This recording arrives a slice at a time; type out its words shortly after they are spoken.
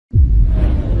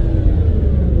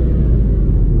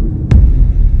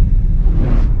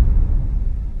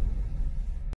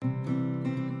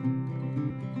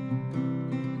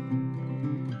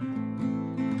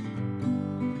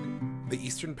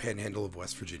Panhandle of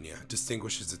West Virginia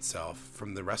distinguishes itself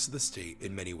from the rest of the state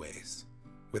in many ways,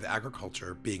 with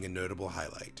agriculture being a notable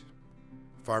highlight.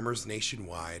 Farmers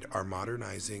nationwide are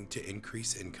modernizing to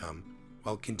increase income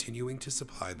while continuing to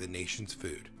supply the nation's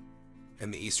food,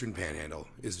 and the Eastern Panhandle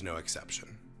is no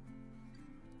exception.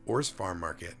 Orrs Farm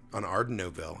Market on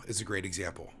Ardennoville is a great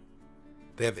example.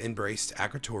 They have embraced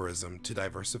agritourism to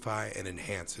diversify and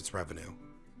enhance its revenue.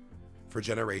 For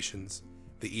generations,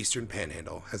 the Eastern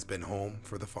Panhandle has been home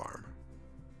for the farm.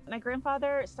 My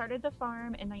grandfather started the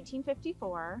farm in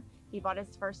 1954. He bought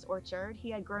his first orchard.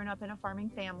 He had grown up in a farming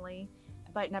family,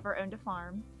 but never owned a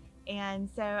farm. And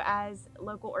so as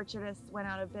local orchardists went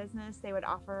out of business, they would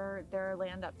offer their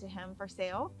land up to him for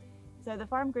sale. So the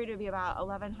farm grew to be about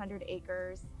 1,100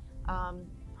 acres,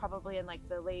 probably in like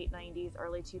the late 90s,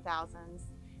 early 2000s.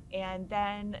 And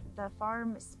then the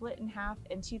farm split in half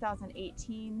in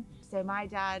 2018. So my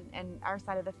dad and our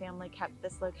side of the family kept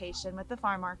this location with the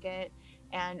farm market,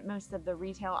 and most of the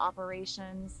retail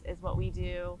operations is what we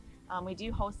do. We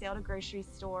do wholesale to grocery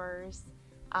stores,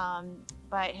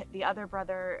 but the other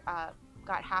brother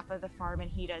got half of the farm, and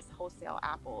he does wholesale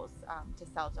apples to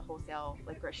sell to wholesale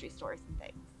like grocery stores and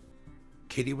things.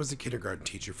 Katie was a kindergarten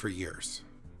teacher for years,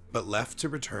 but left to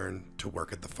return to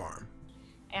work at the farm.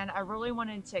 And I really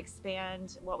wanted to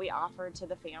expand what we offered to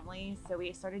the family. So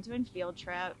we started doing field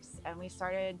trips, and we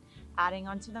started adding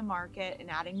onto the market and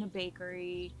adding the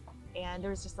bakery. And there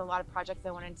was just a lot of projects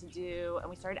I wanted to do, and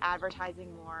we started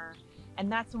advertising more. And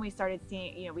that's when we started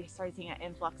seeing, an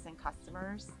influx in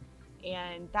customers.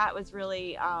 And that was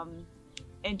really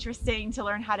interesting to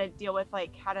learn how to deal with,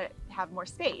 like how to have more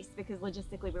space, because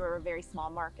logistically we were a very small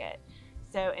market.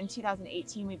 So in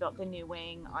 2018, we built the new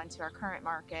wing onto our current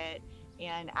market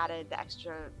and added the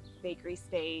extra bakery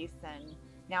space, and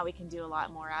now we can do a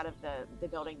lot more out of the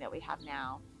building that we have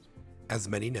now. As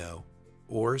many know,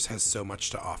 Orrs has so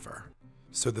much to offer,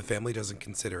 so the family doesn't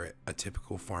consider it a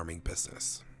typical farming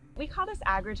business. We call this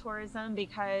agritourism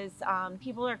because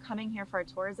people are coming here for a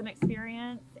tourism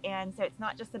experience, and so it's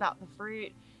not just about the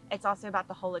fruit, it's also about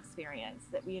the whole experience.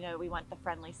 That we want the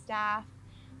friendly staff,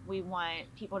 we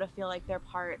want people to feel like they're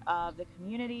part of the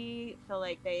community, feel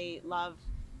like they love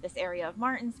this area of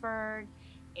Martinsburg,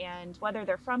 and whether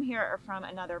they're from here or from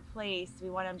another place,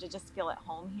 we want them to just feel at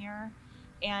home here.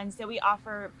 And so we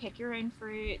offer pick your own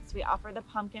fruits, we offer the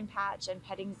pumpkin patch and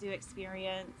petting zoo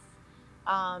experience.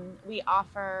 We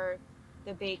offer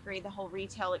the bakery. The whole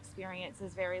retail experience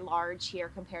is very large here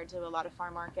compared to a lot of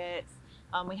farm markets.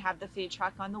 We have the food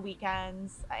truck on the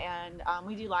weekends, and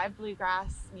we do live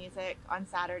bluegrass music on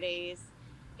Saturdays.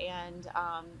 And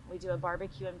we do a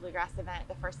barbecue and bluegrass event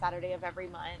the first Saturday of every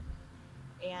month.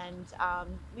 And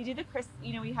we do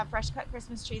we have fresh cut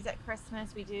Christmas trees at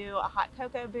Christmas. We do a hot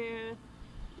cocoa booth.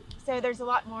 So there's a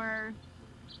lot more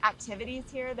activities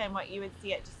here than what you would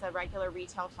see at just a regular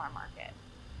retail farm market.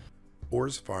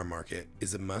 Orrs Farm Market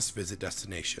is a must-visit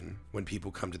destination when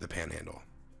people come to the Panhandle.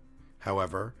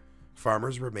 However,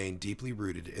 farmers remain deeply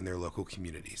rooted in their local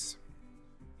communities.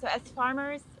 So as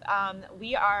farmers,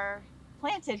 we are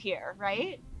planted here,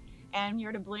 right? And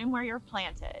you're to bloom where you're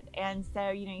planted. And so,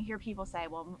 you hear people say,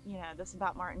 well, this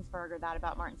about Martinsburg or that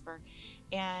about Martinsburg.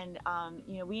 And,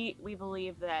 we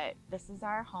believe that this is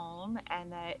our home,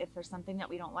 and that if there's something that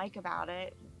we don't like about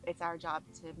it, it's our job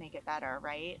to make it better,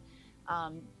 right?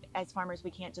 As farmers, we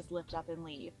can't just lift up and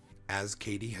leave. As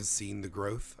Katie has seen the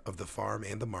growth of the farm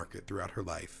and the market throughout her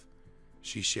life,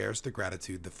 she shares the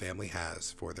gratitude the family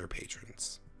has for their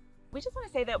patrons. We just want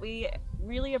to say that we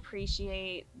really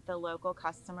appreciate the local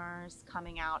customers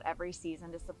coming out every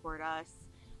season to support us.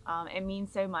 It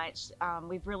means so much.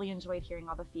 We've really enjoyed hearing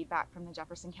all the feedback from the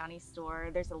Jefferson County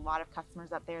store. There's a lot of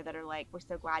customers up there that are like, we're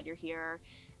so glad you're here.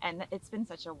 And it's been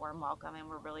such a warm welcome, and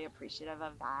we're really appreciative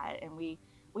of that. And we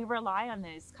rely on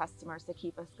those customers to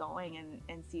keep us going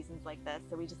in seasons like this.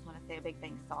 So we just want to say a big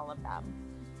thanks to all of them.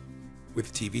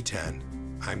 With TV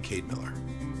 10, I'm Kate Miller.